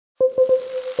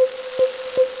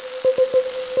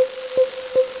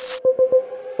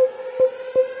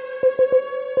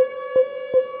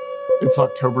It's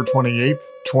October 28th,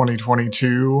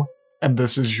 2022, and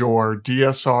this is your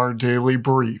DSR Daily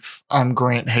Brief. I'm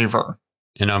Grant Haver.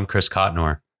 And I'm Chris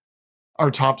Cotnor.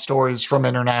 Our top stories from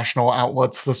international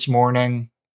outlets this morning.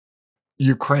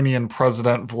 Ukrainian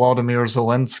President Volodymyr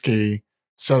Zelensky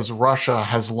says Russia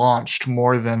has launched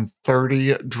more than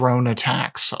 30 drone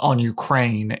attacks on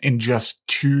Ukraine in just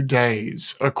 2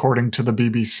 days, according to the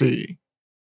BBC.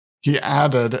 He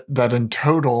added that in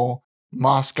total,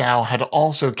 Moscow had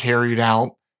also carried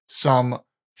out some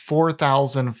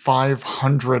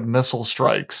 4,500 missile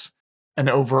strikes and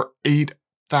over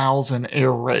 8,000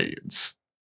 air raids.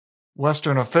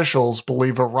 Western officials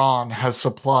believe Iran has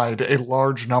supplied a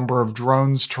large number of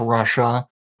drones to Russia,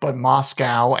 but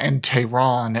Moscow and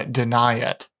Tehran deny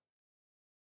it.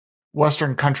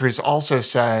 Western countries also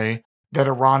say that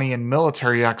Iranian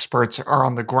military experts are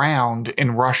on the ground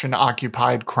in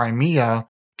Russian-occupied Crimea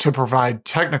to provide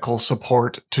technical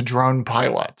support to drone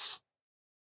pilots.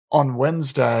 On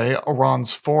Wednesday,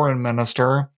 Iran's foreign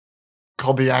minister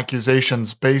called the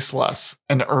accusations baseless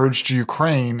and urged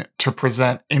Ukraine to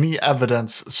present any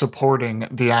evidence supporting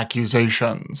the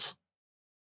accusations.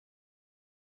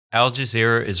 Al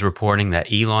Jazeera is reporting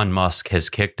that Elon Musk has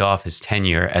kicked off his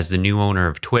tenure as the new owner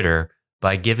of Twitter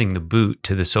by giving the boot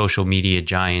to the social media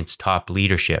giant's top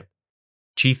leadership.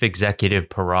 Chief Executive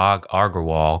Parag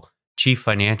Agrawal, Chief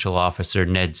Financial Officer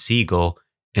Ned Siegel,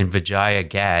 and Vijaya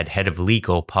Gad, Head of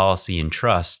Legal, Policy and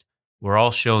Trust, were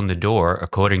all shown the door,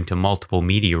 according to multiple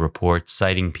media reports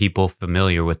citing people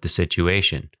familiar with the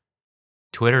situation.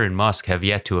 Twitter and Musk have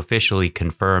yet to officially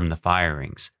confirm the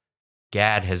firings.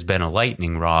 Gad has been a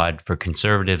lightning rod for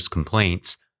conservatives'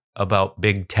 complaints about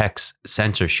big tech's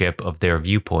censorship of their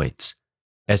viewpoints.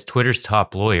 As Twitter's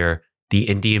top lawyer, the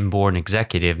Indian-born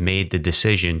executive made the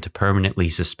decision to permanently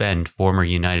suspend former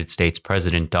United States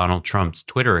President Donald Trump's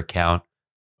Twitter account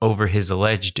over his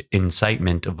alleged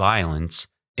incitement of violence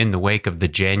in the wake of the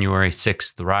January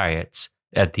 6th riots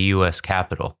at the U.S.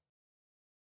 Capitol.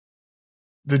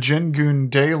 The Jingun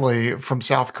Daily from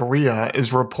South Korea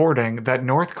is reporting that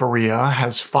North Korea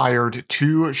has fired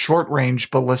 2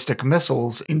 short-range ballistic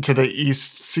missiles into the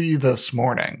East Sea this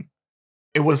morning.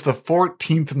 It was the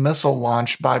 14th missile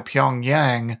launch by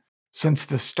Pyongyang since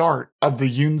the start of the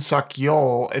Yoon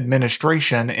Suk-yeol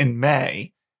administration in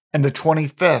May, and the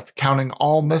 25th counting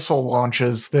all missile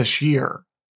launches this year.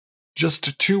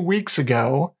 Just 2 weeks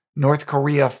ago, North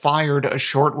Korea fired a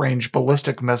short-range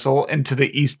ballistic missile into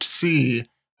the East Sea,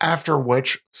 after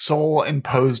which Seoul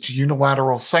imposed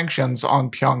unilateral sanctions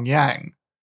on Pyongyang.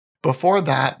 Before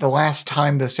that, the last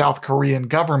time the South Korean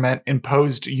government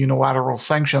imposed unilateral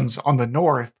sanctions on the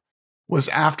North was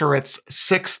after its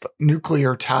 6th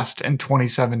nuclear test in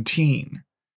 2017.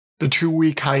 The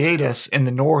 2-week hiatus in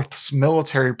the North's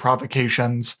military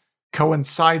provocations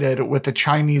coincided with the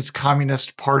Chinese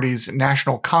Communist Party's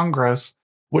National Congress,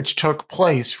 which took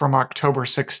place from October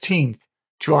 16th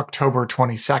to October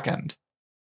 22nd.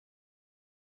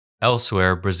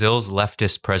 Elsewhere, Brazil's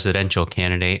leftist presidential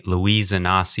candidate Luiz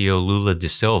Inácio Lula da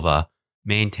Silva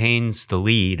maintains the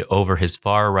lead over his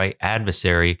far-right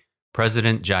adversary,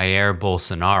 President Jair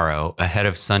Bolsonaro, ahead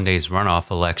of Sunday's runoff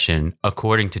election,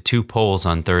 according to 2 polls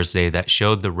on Thursday that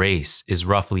showed the race is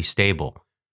roughly stable.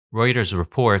 Reuters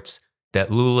reports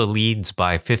that Lula leads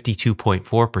by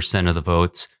 52.4% of the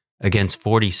votes against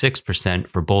 46%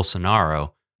 for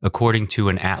Bolsonaro, according to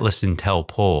an Atlas Intel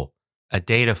poll. A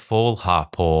Data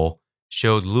Folha poll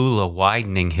showed Lula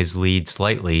widening his lead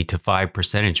slightly to 5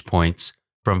 percentage points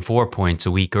from 4 points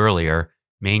a week earlier,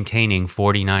 maintaining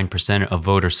 49% of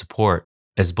voter support,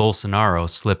 as Bolsonaro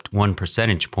slipped 1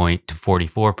 percentage point to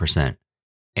 44%.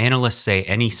 Analysts say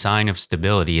any sign of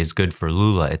stability is good for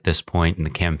Lula at this point in the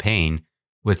campaign,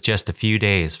 with just a few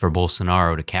days for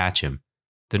Bolsonaro to catch him.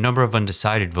 The number of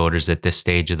undecided voters at this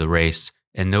stage of the race,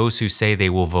 and those who say they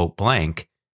will vote blank,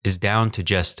 is down to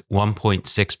just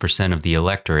 1.6% of the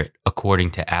electorate, according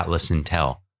to Atlas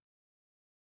Intel.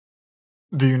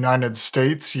 The United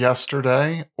States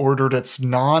yesterday ordered its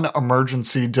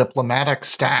non-emergency diplomatic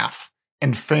staff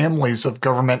and families of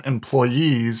government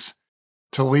employees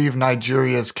to leave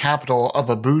Nigeria's capital of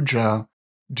Abuja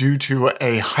due to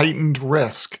a heightened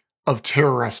risk of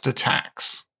terrorist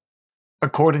attacks.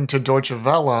 According to Deutsche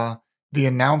Welle, the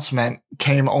announcement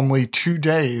came only 2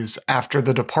 days after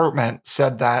the department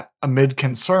said that, amid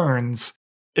concerns,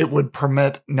 it would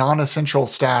permit non-essential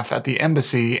staff at the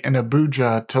embassy in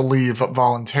Abuja to leave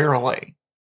voluntarily.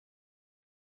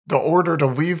 The order to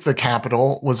leave the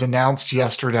capital was announced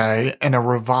yesterday in a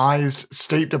revised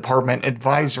State Department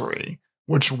advisory,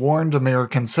 which warned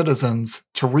American citizens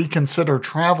to reconsider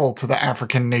travel to the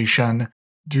African nation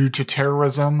due to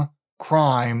terrorism,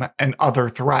 crime, and other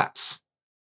threats.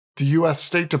 The U.S.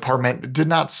 State Department did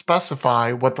not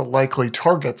specify what the likely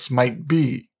targets might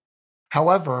be.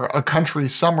 However, a country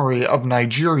summary of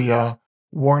Nigeria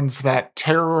warns that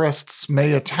terrorists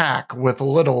may attack with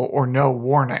little or no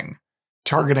warning,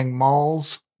 targeting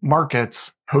malls,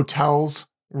 markets, hotels,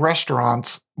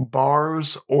 restaurants,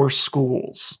 bars, or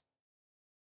schools.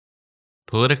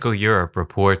 Political Europe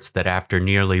reports that after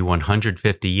nearly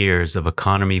 150 years of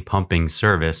economy pumping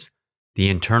service, the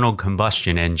internal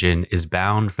combustion engine is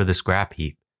bound for the scrap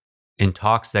heap. In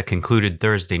talks that concluded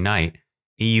Thursday night,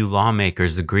 EU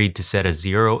lawmakers agreed to set a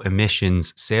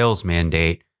zero-emissions sales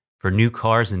mandate for new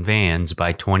cars and vans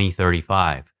by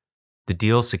 2035. The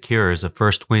deal secures a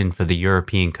first win for the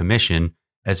European Commission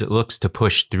as it looks to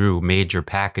push through a major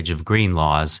package of green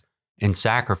laws and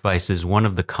sacrifices one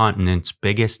of the continent's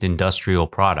biggest industrial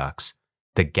products,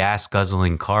 the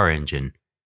gas-guzzling car engine.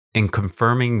 In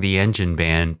confirming the engine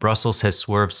ban, Brussels has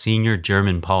swerved senior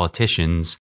German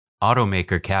politicians,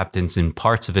 automaker captains, and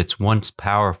parts of its once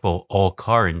powerful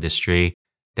all-car industry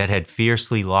that had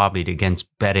fiercely lobbied against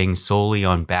betting solely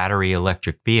on battery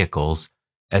electric vehicles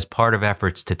as part of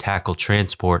efforts to tackle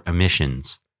transport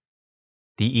emissions.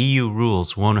 The EU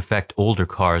rules won't affect older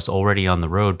cars already on the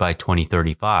road by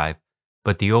 2035,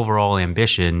 but the overall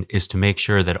ambition is to make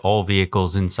sure that all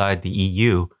vehicles inside the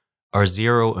EU are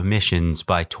zero emissions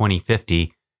by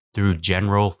 2050 through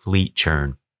general fleet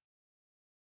churn.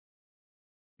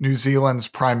 New Zealand's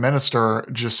Prime Minister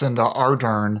Jacinda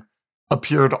Ardern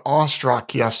appeared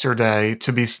awestruck yesterday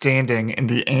to be standing in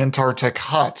the Antarctic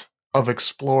hut of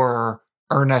explorer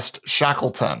Ernest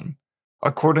Shackleton.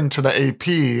 According to the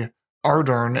AP,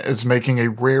 Ardern is making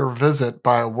a rare visit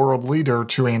by a world leader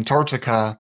to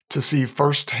Antarctica to see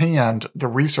firsthand the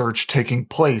research taking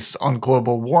place on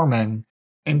global warming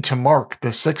and to mark the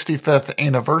 65th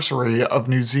anniversary of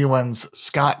New Zealand's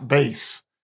Scott Base,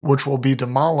 which will be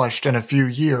demolished in a few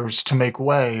years to make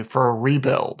way for a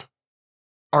rebuild.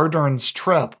 Ardern's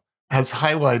trip has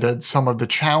highlighted some of the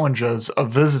challenges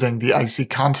of visiting the icy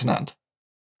continent.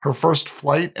 Her first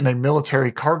flight in a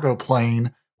military cargo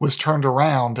plane was turned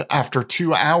around after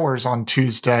 2 hours on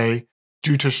Tuesday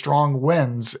due to strong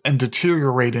winds and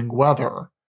deteriorating weather.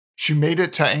 She made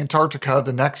it to Antarctica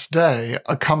the next day,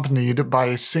 accompanied by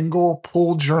a single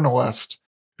pool journalist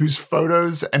whose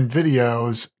photos and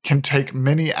videos can take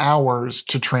many hours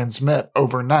to transmit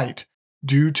overnight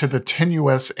due to the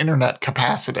tenuous internet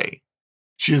capacity.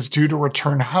 She is due to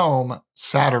return home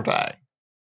Saturday.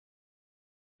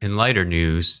 In lighter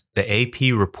news, the AP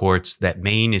reports that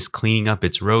Maine is cleaning up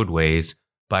its roadways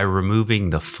by removing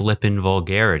the flippin'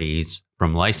 vulgarities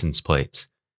from license plates.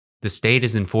 The state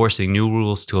is enforcing new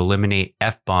rules to eliminate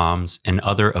F-bombs and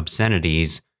other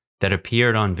obscenities that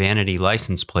appeared on vanity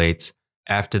license plates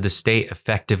after the state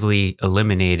effectively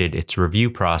eliminated its review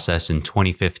process in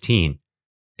 2015.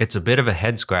 It's a bit of a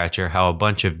head-scratcher how a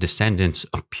bunch of descendants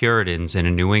of Puritans in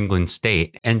a New England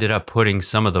state ended up putting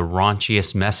some of the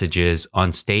raunchiest messages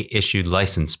on state-issued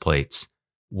license plates.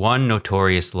 One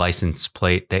notorious license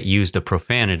plate that used a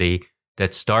profanity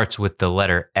that starts with the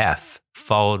letter F,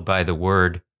 followed by the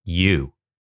word U.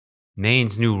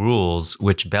 Maine's new rules,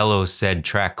 which Bellows said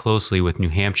track closely with New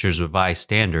Hampshire's revised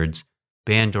standards,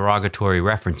 ban derogatory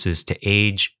references to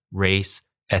age, race,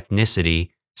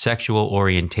 ethnicity, sexual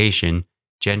orientation,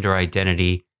 gender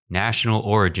identity, national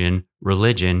origin,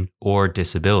 religion, or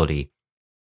disability.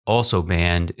 Also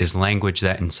banned is language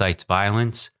that incites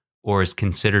violence or is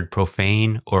considered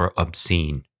profane or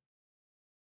obscene.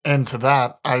 And to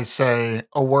that, I say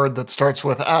a word that starts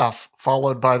with F,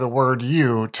 followed by the word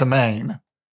U to Maine.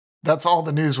 That's all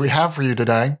the news we have for you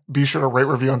today. Be sure to rate,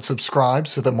 review, and subscribe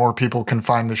so that more people can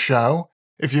find the show.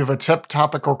 If you have a tip,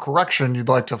 topic, or correction you'd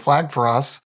like to flag for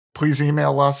us, please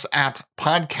email us at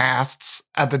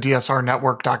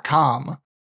podcasts@thedsrnetwork.com.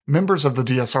 Members of the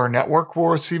DSR Network will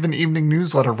receive an evening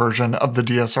newsletter version of the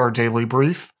DSR Daily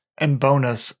Brief and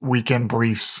bonus weekend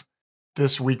briefs.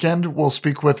 This weekend, we'll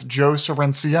speak with Joe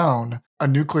Sorencione, a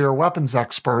nuclear weapons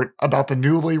expert, about the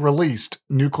newly released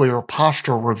Nuclear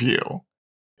Posture Review.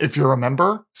 If you're a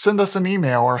member, send us an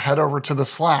email or head over to the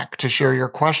Slack to share your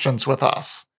questions with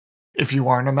us. If you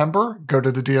aren't a member, go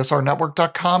to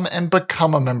thedsrnetwork.com and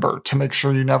become a member to make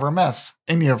sure you never miss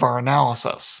any of our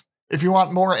analysis. If you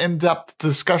want more in-depth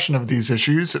discussion of these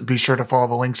issues, be sure to follow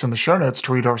the links in the show notes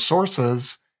to read our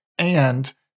sources,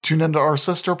 and tune into our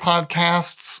sister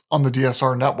podcasts on the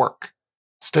DSR Network.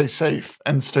 Stay safe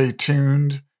and stay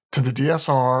tuned to the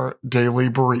DSR Daily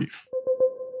Brief.